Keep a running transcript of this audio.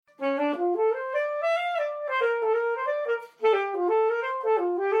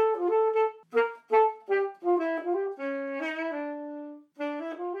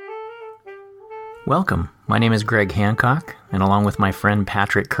Welcome. My name is Greg Hancock, and along with my friend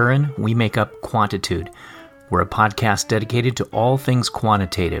Patrick Curran, we make up Quantitude. We're a podcast dedicated to all things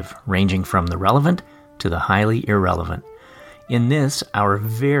quantitative, ranging from the relevant to the highly irrelevant. In this, our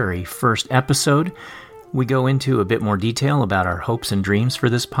very first episode, we go into a bit more detail about our hopes and dreams for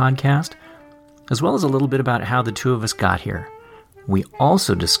this podcast, as well as a little bit about how the two of us got here. We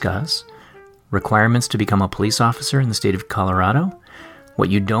also discuss requirements to become a police officer in the state of Colorado, what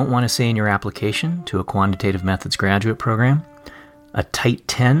you don't want to say in your application to a quantitative methods graduate program, a tight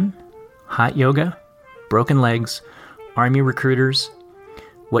 10, hot yoga, broken legs, Army recruiters,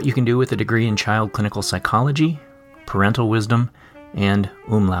 what you can do with a degree in child clinical psychology, parental wisdom, and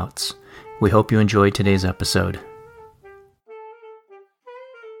umlauts. We hope you enjoy today's episode.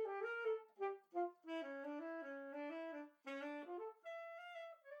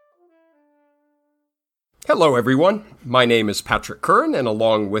 Hello, everyone. My name is Patrick Curran, and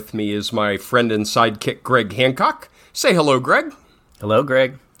along with me is my friend and sidekick, Greg Hancock. Say hello, Greg. Hello,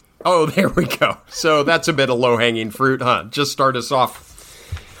 Greg. Oh, there we go. So that's a bit of low-hanging fruit, huh? Just start us off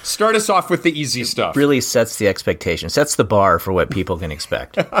with the easy stuff. Really sets the expectation, sets the bar for what people can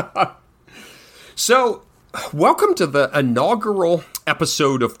expect. So, welcome to the inaugural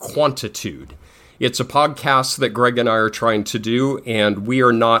episode of Quantitude. It's a podcast that Greg and I are trying to do, and we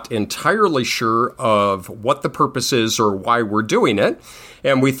are not entirely sure of what the purpose is or why we're doing it.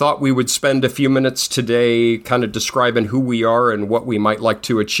 And we thought we would spend a few minutes today kind of describing who we are and what we might like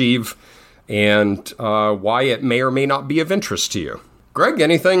to achieve, and why it may or may not be of interest to you. Greg,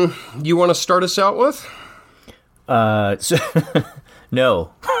 anything you want to start us out with?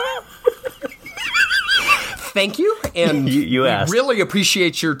 No. Thank you, and you asked. We really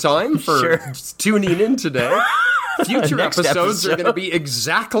appreciate your time for tuning in today. Future episodes are going to be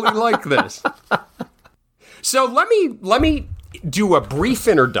exactly like this. So let me do a brief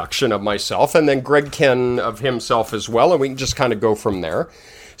introduction of myself, and then Greg can of himself as well, and we can just kind of go from there.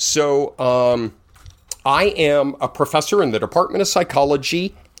 So I am a professor in the Department of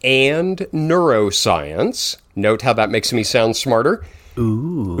Psychology and Neuroscience. Note how that makes me sound smarter.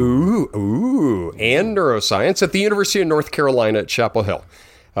 Ooh, and neuroscience at the University of North Carolina at Chapel Hill.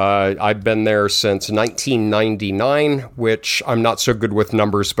 I've been there since 1999, which I'm not so good with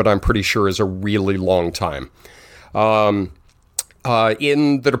numbers, but I'm pretty sure is a really long time. In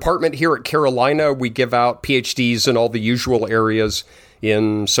the department here at Carolina, we give out PhDs in all the usual areas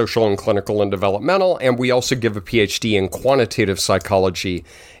in social and clinical and developmental, and we also give a PhD in quantitative psychology,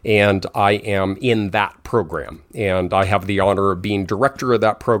 and I am in that program, and I have the honor of being director of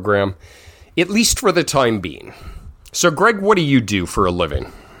that program, at least for the time being. So, Greg, what do you do for a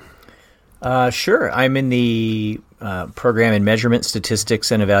living? Sure. I'm in the program in measurement,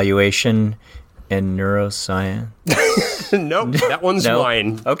 statistics, and evaluation and neuroscience. Nope, that one's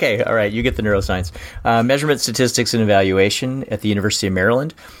mine. Okay, all right, you get the neuroscience. Measurement, statistics, and evaluation at the University of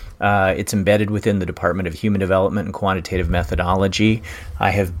Maryland. It's embedded within the Department of Human Development and Quantitative Methodology.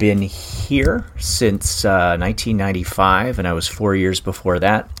 I have been here since 1995, and I was 4 years before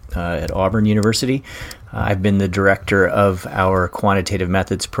that at Auburn University. I've been the director of our quantitative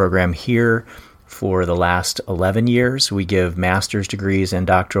methods program here for the last 11 years. We give master's degrees and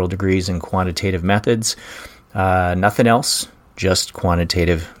doctoral degrees in quantitative methods. Nothing else, just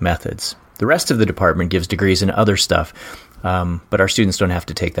quantitative methods. The rest of the department gives degrees in other stuff, but our students don't have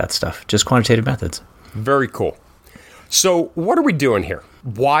to take that stuff, just quantitative methods. Very cool. So what are we doing here?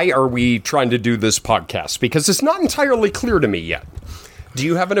 Why are we trying to do this podcast? Because it's not entirely clear to me yet. Do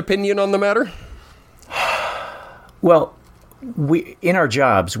you have an opinion on the matter? Well, in our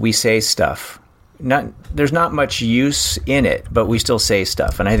jobs, we say stuff. There's not much use in it, but we still say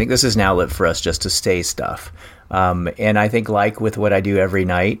stuff. And I think this is an outlet for us just to say stuff. And I think like with what I do every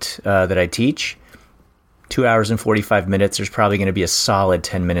night that I teach, 2 hours and 45 minutes, there's probably going to be a solid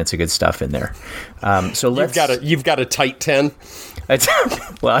 10 minutes of good stuff in there. So let's... You've got a tight 10?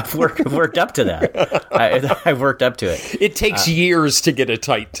 Well, I've worked up to that. I've worked up to it. It takes years to get a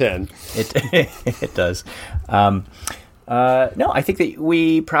tight 10. It does. No, I think that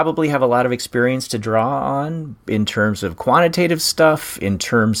we probably have a lot of experience to draw on in terms of quantitative stuff, in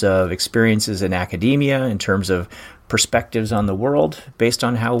terms of experiences in academia, in terms of perspectives on the world based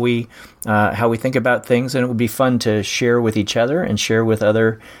on how we think about things. And it would be fun to share with each other and share with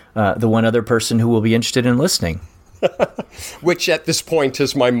the one other person who will be interested in listening. Which at this point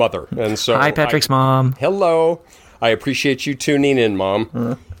is my mother. And so hi, Patrick's mom. Hello. I appreciate you tuning in,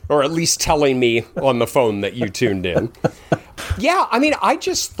 Mom. Or at least telling me on the phone that you tuned in. Yeah, I mean, I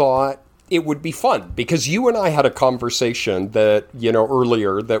just thought it would be fun because you and I had a conversation that,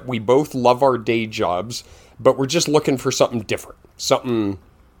 earlier that we both love our day jobs, but we're just looking for something different, something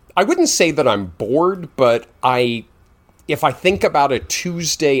I wouldn't say that I'm bored, but if I think about a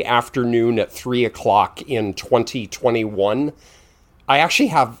Tuesday afternoon at 3 o'clock in 2021, I actually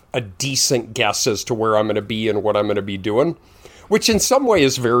have a decent guess as to where I'm going to be and what I'm going to be doing, which in some way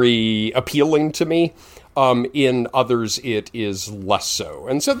is very appealing to me. In others, it is less so.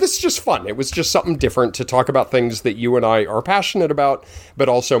 And so this is just fun. It was just something different to talk about things that you and I are passionate about, but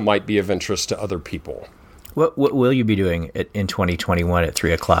also might be of interest to other people. What will you be doing in 2021 at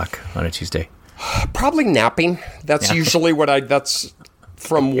 3 o'clock on a Tuesday? Probably napping. That's usually that's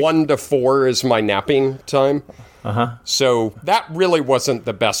from 1 to 4 is my napping time. Uh-huh. So that really wasn't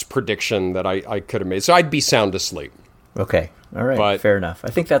the best prediction that I could have made. So I'd be sound asleep. Okay. All right. Fair enough. I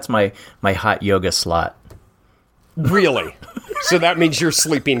think that's my hot yoga slot. Really? So that means you're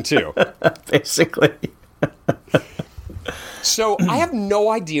sleeping too. Basically. So I have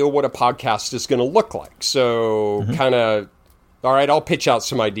no idea what a podcast is going to look like. So kind of, all right, I'll pitch out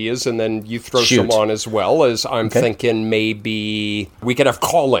some ideas and then you throw some on as well, as I'm thinking maybe we could have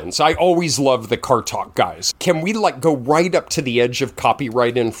call-ins. I always love the Car Talk guys. Can we go right up to the edge of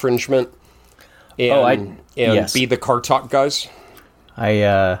copyright infringement and be the Car Talk guys?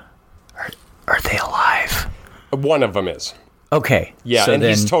 Are they alive? One of them is. Okay. Yeah, so and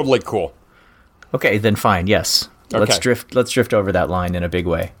he's totally cool. Okay, then fine, yes. Okay. Let's drift over that line in a big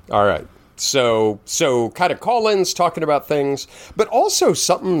way. All right. So kind of call-ins talking about things, but also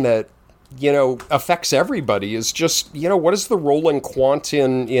something that, affects everybody is just, what is the role in quant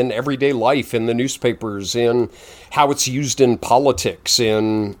in everyday life, in the newspapers, in how it's used in politics,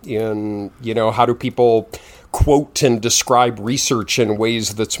 in how do people quote and describe research in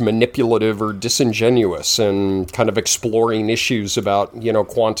ways that's manipulative or disingenuous, and kind of exploring issues about,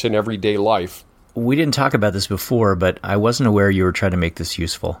 quant in everyday life. We didn't talk about this before, but I wasn't aware you were trying to make this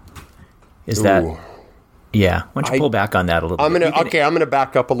useful. Is that... Yeah. Why don't you pull back on that a little bit? I'm going to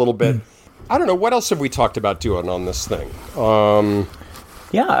back up a little bit. I don't know. What else have we talked about doing on this thing?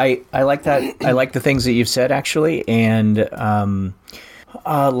 Yeah, I like that. I like the things that you've said, actually. And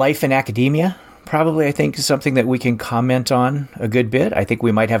life in academia, probably, I think, is something that we can comment on a good bit. I think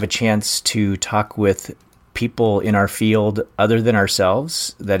we might have a chance to talk with people in our field other than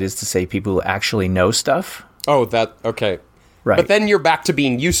ourselves. That is to say, people who actually know stuff. Oh, okay. Right. But then you're back to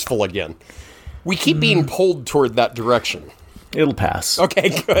being useful again. We keep being pulled toward that direction. It'll pass. Okay,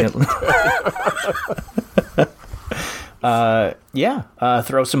 good.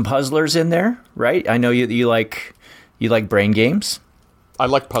 Throw some puzzlers in there, right? I know you like brain games. I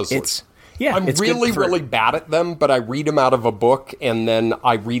like puzzlers. I'm it's really bad at them, but I read them out of a book, and then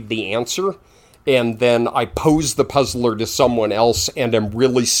I read the answer, and then I pose the puzzler to someone else, and am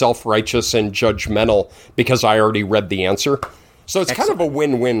really self-righteous and judgmental because I already read the answer. So it's kind of a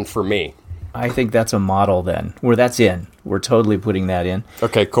win-win for me. I think that's a model then, where that's in. We're totally putting that in.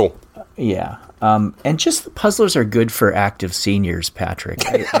 Okay, cool. Yeah. And just the puzzlers are good for active seniors, Patrick.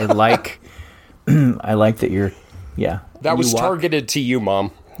 I like I like that you're, That was targeted to you,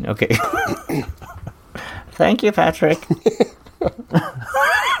 Mom. Okay. Thank you, Patrick.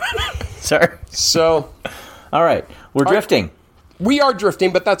 Sorry. So. All right. We're drifting. We are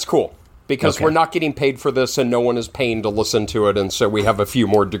drifting, but that's cool. Because we're not getting paid for this and no one is paying to listen to it. And so we have a few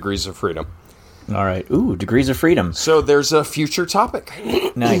more degrees of freedom. All right. Ooh, degrees of freedom. So there's a future topic.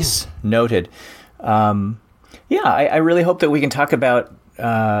 Nice. Noted. I really hope that we can talk about,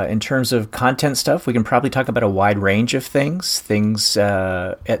 in terms of content stuff, we can probably talk about a wide range of things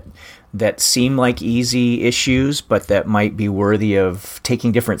that seem like easy issues, but that might be worthy of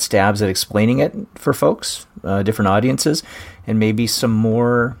taking different stabs at explaining it for folks, different audiences, and maybe some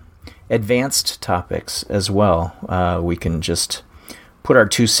more advanced topics as well. We can just put our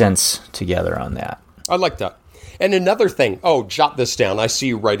 2 cents together on that. I like that. And another thing, jot this down. I see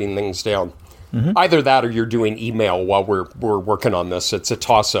you writing things down. Mm-hmm. Either that or you're doing email while we're working on this. It's a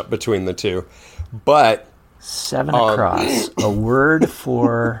toss-up between the two. But 7 across. A word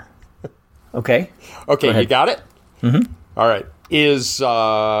for... Okay, you got it? Mm-hmm. All right.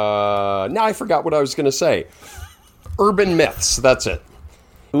 Now I forgot what I was going to say. Urban myths, that's it.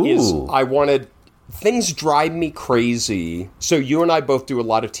 Ooh. I wanted... Things drive me crazy. So you and I both do a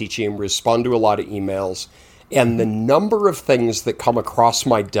lot of teaching, respond to a lot of emails, and the number of things that come across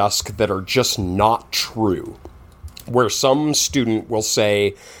my desk that are just not true, where some student will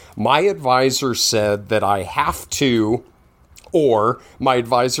say, my advisor said that I have to, or my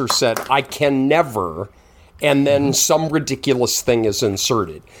advisor said I can never, and then some ridiculous thing is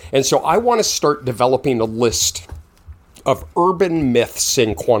inserted. And so I want to start developing a list of urban myths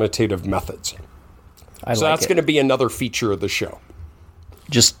in quantitative methods. So that's going to be another feature of the show.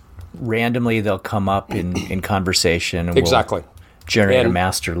 Just randomly they'll come up in conversation. And exactly. We'll generate a And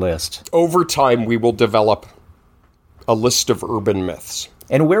master list. over time, we will develop a list of urban myths.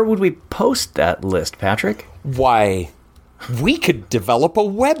 And where would we post that list, Patrick? Why, we could develop a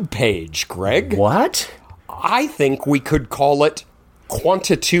web page, Greg. What? I think we could call it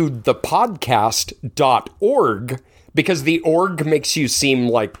quantitudethepodcast.org, because the org makes you seem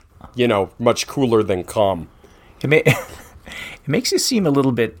like, much cooler than com. It makes you seem a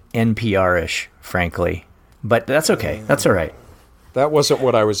little bit NPR-ish, frankly. But that's okay. That's all right. That wasn't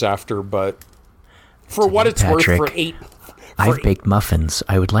what I was after, but for what it's Patrick, worth, I've baked muffins.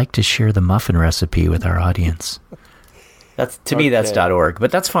 I would like to share the muffin recipe with our audience. To me, that's .org,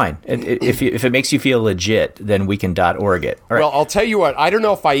 but that's fine. If it makes you feel legit, then we can .org it. All right. Well, I'll tell you what. I don't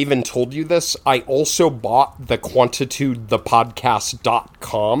know if I even told you this. I also bought the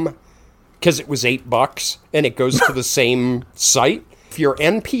quantitudethepodcast.com because it was $8 and it goes to the same site. If you're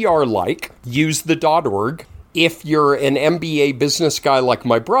NPR-like, use the .org. If you're an MBA business guy like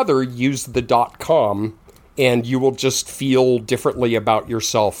my brother, use the .com, and you will just feel differently about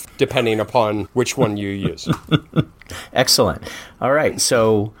yourself depending upon which one you use. Excellent. All right.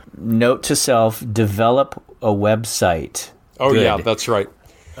 So, note to self, develop a website. Oh, Good. yeah, that's right.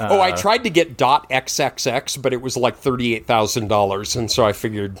 I tried to get .xxx, but it was like $38,000, and so I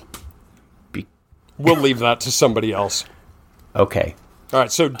figured we'll leave that to somebody else. Okay. All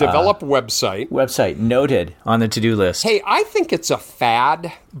right, so develop website. Website, noted on the to-do list. Hey, I think it's a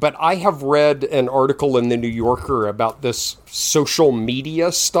fad, but I have read an article in the New Yorker about this social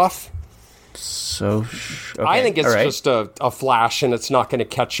media stuff. Okay. I think it's just a flash and it's not going to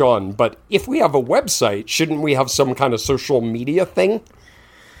catch on. But if we have a website, shouldn't we have some kind of social media thing?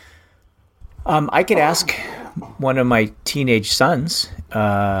 I could ask one of my teenage sons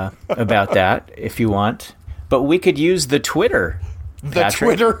about that if you want. But we could use the Twitter. The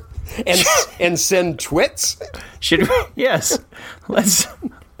Patrick. Twitter and send twits? Should we? Yes. Let's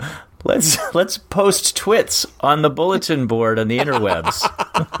post twits on the bulletin board on the interwebs.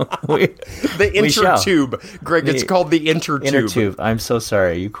 The intertube, Greg. It's called the intertube. Intertube. I'm so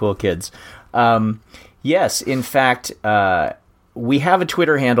sorry, you cool kids. Yes, in fact, we have a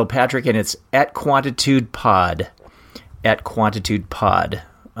Twitter handle, Patrick, and it's @QuantitudePod. @QuantitudePod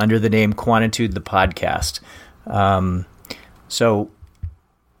under the name Quantitude the Podcast. So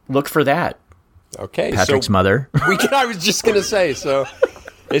look for that. Okay, Patrick's mother. I was just going to say, so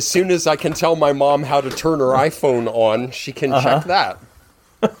as soon as I can tell my mom how to turn her iPhone on, she can check that.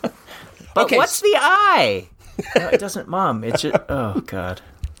 But what's the I? No, it doesn't, Mom. It's just, oh, God.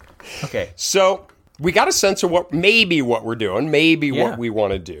 Okay. So we got a sense of what we're doing, what we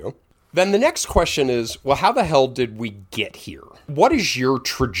want to do. Then the next question is, well, how the hell did we get here? What is your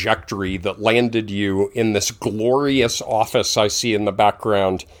trajectory that landed you in this glorious office I see in the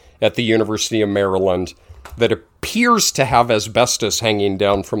background at the University of Maryland that appears to have asbestos hanging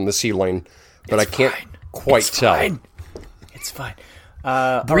down from the ceiling, but I can't quite tell. It's fine.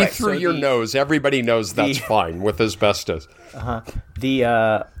 Breathe through your nose. Everybody knows that's fine with asbestos. All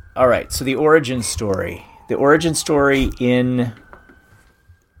right, so the origin story. The origin story in...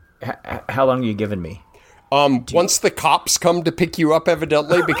 How long are you giving me? Once the cops come to pick you up,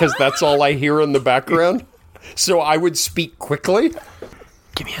 evidently, because that's all I hear in the background. So I would speak quickly.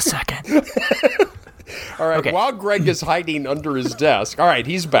 Give me a second. All right, okay. While Greg is hiding under his desk. All right,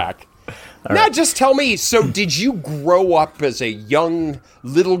 he's back. Now, just tell me, so did you grow up as a young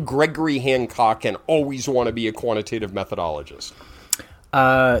little Gregory Hancock and always want to be a quantitative methodologist?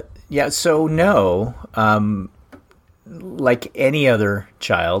 Yeah, so no. Like any other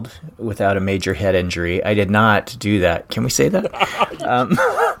child without a major head injury, I did not do that. Can we say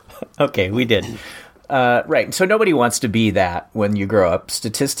that? Okay, we did. Right. So nobody wants to be that when you grow up.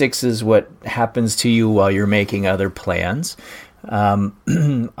 Statistics is what happens to you while you're making other plans.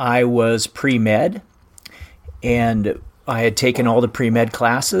 I was pre-med, and I had taken all the pre-med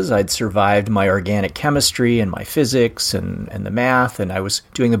classes. I'd survived my organic chemistry and my physics and the math, and I was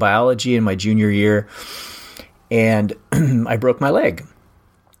doing the biology in my junior year. And I broke my leg.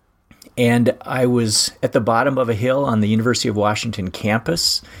 And I was at the bottom of a hill on the University of Washington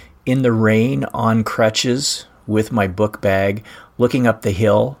campus in the rain on crutches with my book bag, looking up the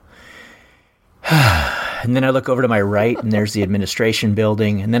hill. And then I look over to my right, and there's the administration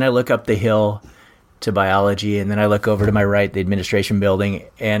building. And then I look up the hill to biology, and then I look over to my right, the administration building,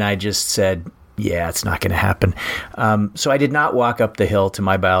 and I just said, yeah, it's not going to happen. So I did not walk up the hill to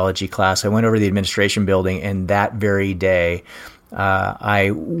my biology class. I went over to the administration building, and that very day,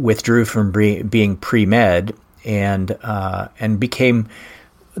 I withdrew from being pre-med and became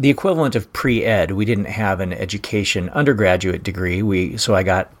the equivalent of pre-ed. We didn't have an education undergraduate degree. So I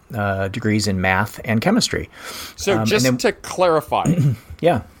got degrees in math and chemistry. So just to clarify,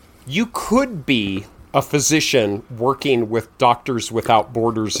 yeah, you could be a physician working with Doctors Without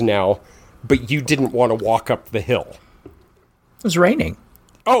Borders now, but you didn't want to walk up the hill. It was raining.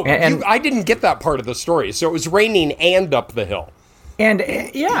 Oh, I didn't get that part of the story. So it was raining and up the hill. And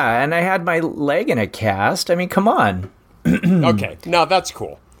and I had my leg in a cast. I mean, come on. Okay, now that's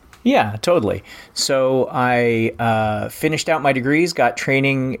cool. Yeah, totally. So I finished out my degrees, got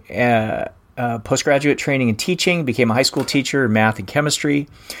training, postgraduate training in teaching, became a high school teacher in math and chemistry,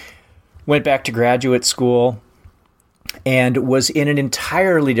 went back to graduate school, and was in an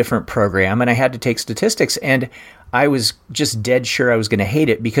entirely different program, and I had to take statistics, and I was just dead sure I was going to hate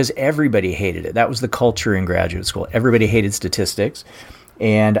it because everybody hated it. That was the culture in graduate school. Everybody hated statistics.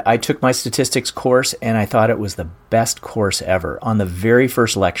 And I took my statistics course, and I thought it was the best course ever. On the very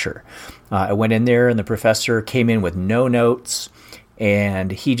first lecture, I went in there, and the professor came in with no notes,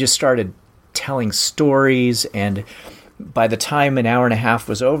 and he just started telling stories. And by the time an hour and a half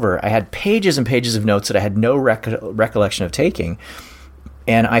was over, I had pages and pages of notes that I had no recollection of taking.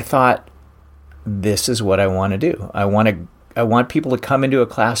 And I thought, this is what I want to do. I want people to come into a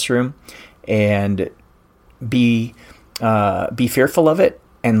classroom and be fearful of it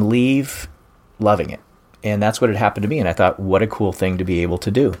and leave loving it. And that's what had happened to me. And I thought, what a cool thing to be able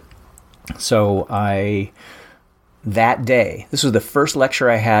to do. So that day, this was the first lecture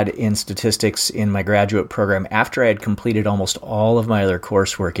I had in statistics in my graduate program after I had completed almost all of my other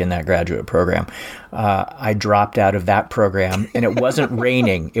coursework in that graduate program. I dropped out of that program, and it wasn't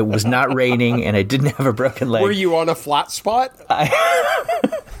raining. It was not raining, and I didn't have a broken leg. Were you on a flat spot?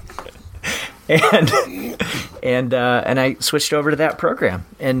 And I switched over to that program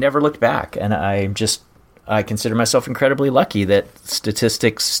and never looked back. And I consider myself incredibly lucky that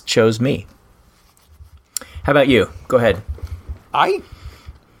statistics chose me. How about you? Go ahead. I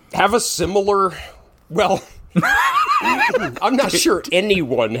have a similar, well, I'm not sure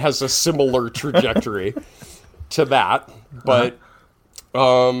anyone has a similar trajectory to that, but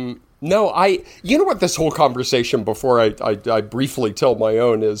no, you know what this whole conversation, before I briefly tell my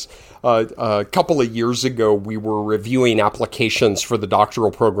own, is a couple of years ago, we were reviewing applications for the doctoral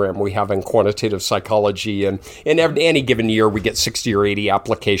program we have in quantitative psychology. And in any given year, we get 60 or 80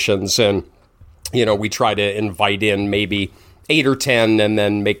 applications. And, you know, we try to invite in maybe 8 or 10 and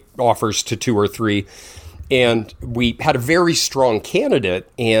then make offers to 2 or 3. And we had a very strong candidate,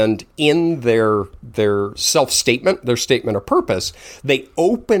 and in their self-statement, their statement of purpose, they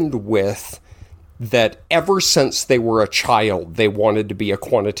opened with that ever since they were a child, they wanted to be a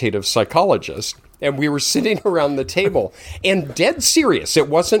quantitative psychologist. And we were sitting around the table, and dead serious, it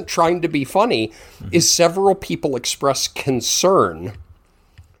wasn't trying to be funny, is several people expressed concern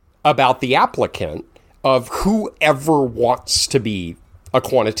about the applicant of whoever wants to be a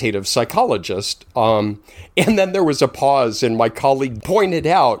quantitative psychologist. And then there was a pause, and my colleague pointed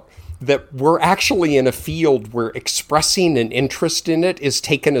out that we're actually in a field where expressing an interest in it is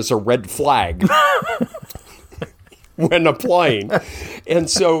taken as a red flag when applying. And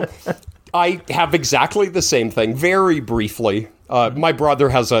so I have exactly the same thing. Very briefly, my brother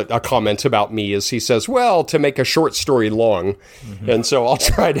has a comment about me as he says, well, to make a short story long, and so I'll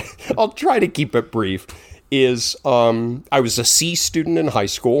try to keep it brief, is I was a C student in high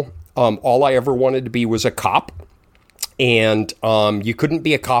school. All I ever wanted to be was a cop. And you couldn't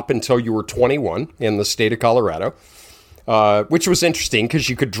be a cop until you were 21 in the state of Colorado, which was interesting because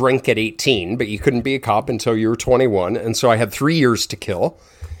you could drink at 18, but you couldn't be a cop until you were 21. And so I had 3 years to kill.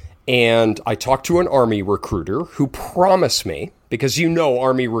 And I talked to an Army recruiter who promised me, because you know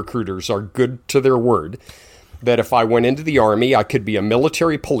Army recruiters are good to their word, that if I went into the Army, I could be a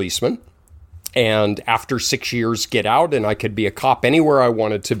military policeman. And after 6 years, get out, and I could be a cop anywhere I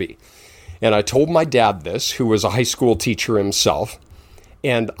wanted to be. And I told my dad this, who was a high school teacher himself.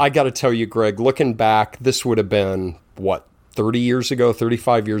 And I got to tell you, Greg, looking back, this would have been, 30 years ago,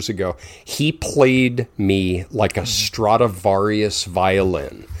 35 years ago. He played me like a Stradivarius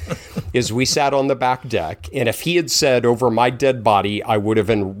violin as we sat on the back deck. And if he had said over my dead body, I would have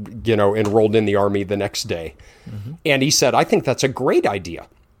enrolled in the Army the next day. And he said, I think that's a great idea.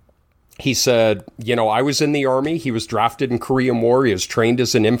 He said, I was in the Army. He was drafted in Korean War. He was trained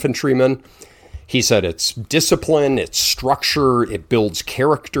as an infantryman. He said, it's discipline, it's structure, it builds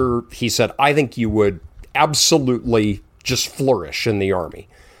character. He said, I think you would absolutely just flourish in the Army.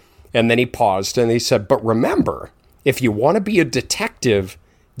 And then he paused and he said, but remember, if you want to be a detective,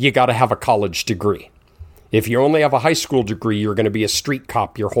 you got to have a college degree. If you only have a high school degree, you're going to be a street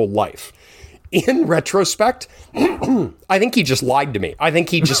cop your whole life. In retrospect, I think he just lied to me. I think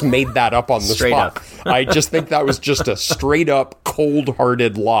he just made that up on the Straight spot. up. I just think that was just a straight up,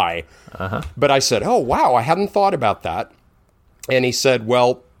 cold-hearted lie. But I said, oh, wow, I hadn't thought about that. And he said,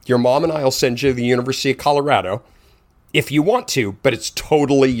 well, your mom and I will send you to the University of Colorado if you want to, but it's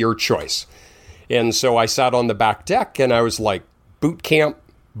totally your choice. And so I sat on the back deck and I was like, boot camp,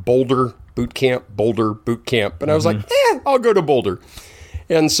 Boulder, boot camp, Boulder, boot camp. And I was like, I'll go to Boulder.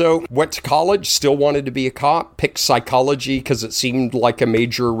 And so went to college, still wanted to be a cop, picked psychology because it seemed like a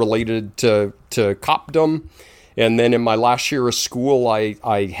major related to copdom. And then in my last year of school,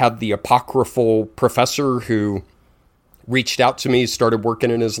 I had the apocryphal professor who reached out to me, started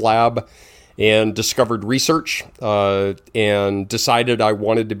working in his lab, and discovered research and decided I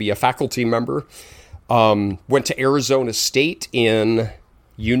wanted to be a faculty member. Went to Arizona State in,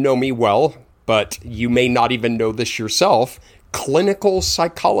 you know me well, but you may not even know this yourself, clinical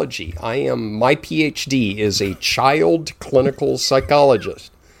psychology. My PhD is a child clinical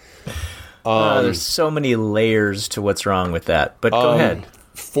psychologist. There's so many layers to what's wrong with that, but go ahead.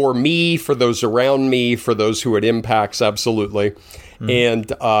 For me, for those around me, for those who it impacts, absolutely.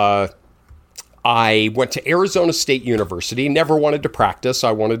 And I went to Arizona State University, never wanted to practice.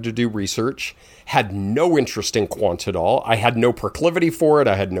 I wanted to do research, had no interest in quant at all. I had no proclivity for it.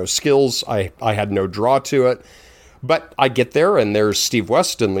 I had no skills. I had no draw to it. But I get there, and there's Steve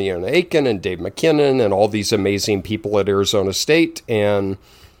West and Leona Aiken and Dave McKinnon and all these amazing people at Arizona State. And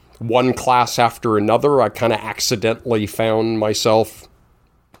one class after another, I kind of accidentally found myself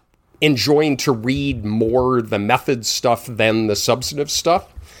enjoying to read more the method stuff than the substantive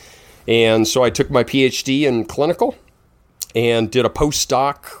stuff. And so I took my PhD in clinical and did a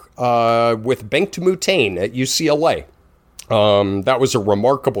postdoc with Bengt Mutane at UCLA. That was a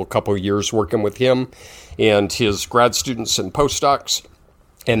remarkable couple of years working with him and his grad students and postdocs.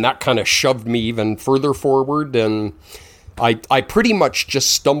 And that kind of shoved me even further forward. And I pretty much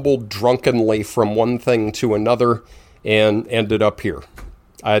just stumbled drunkenly from one thing to another and ended up here.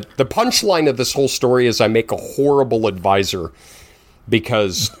 The punchline of this whole story is I make a horrible advisor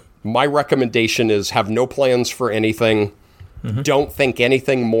because my recommendation is have no plans for anything. Don't think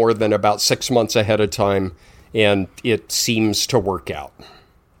anything more than about 6 months ahead of time. And it seems to work out.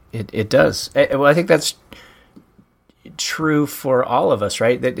 It does. Well, I think that's true for all of us,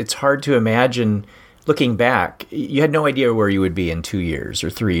 right? That it's hard to imagine looking back. You had no idea where you would be in 2 years or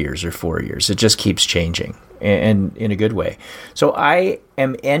 3 years or 4 years. It just keeps changing, and in a good way. So I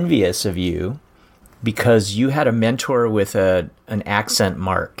am envious of you because you had a mentor with an accent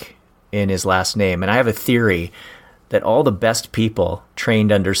mark in his last name. And I have a theory that all the best people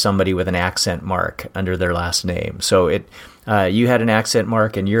trained under somebody with an accent mark under their last name. So you had an accent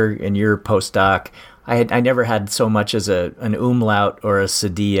mark in your postdoc. I never had so much as an umlaut or a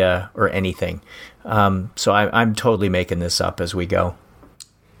cedilla or anything. So I'm totally making this up as we go.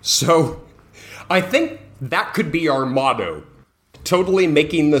 So I think that could be our motto. Totally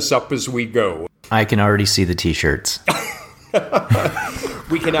making this up as we go. I can already see the t-shirts.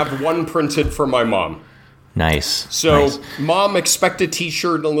 We can have one printed for my mom. Nice. So, nice. Mom, expect a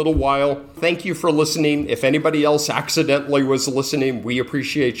t-shirt in a little while. Thank you for listening. If anybody else accidentally was listening, we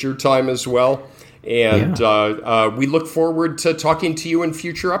appreciate your time as well. And we look forward to talking to you in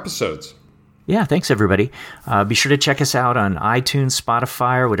future episodes. Yeah, thanks, everybody. Be sure to check us out on iTunes,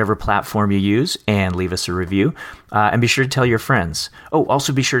 Spotify, or whatever platform you use, and leave us a review. And be sure to tell your friends. Oh,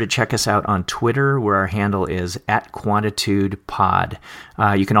 also be sure to check us out on Twitter, where our handle is @QuantitudePod.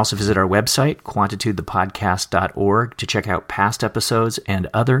 You can also visit our website, quantitudethepodcast.org, to check out past episodes and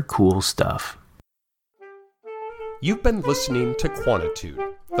other cool stuff. You've been listening to Quantitude,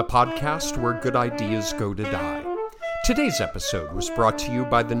 the podcast where good ideas go to die. Today's episode was brought to you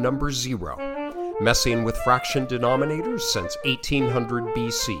by the number 0, messing with fraction denominators since 1800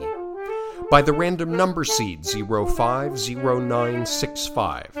 BC, by the random number seed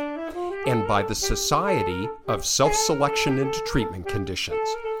 050965, and by the Society of Self-Selection into Treatment Conditions,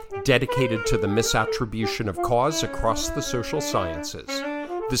 dedicated to the misattribution of cause across the social sciences.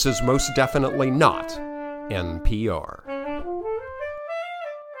 This is most definitely not NPR.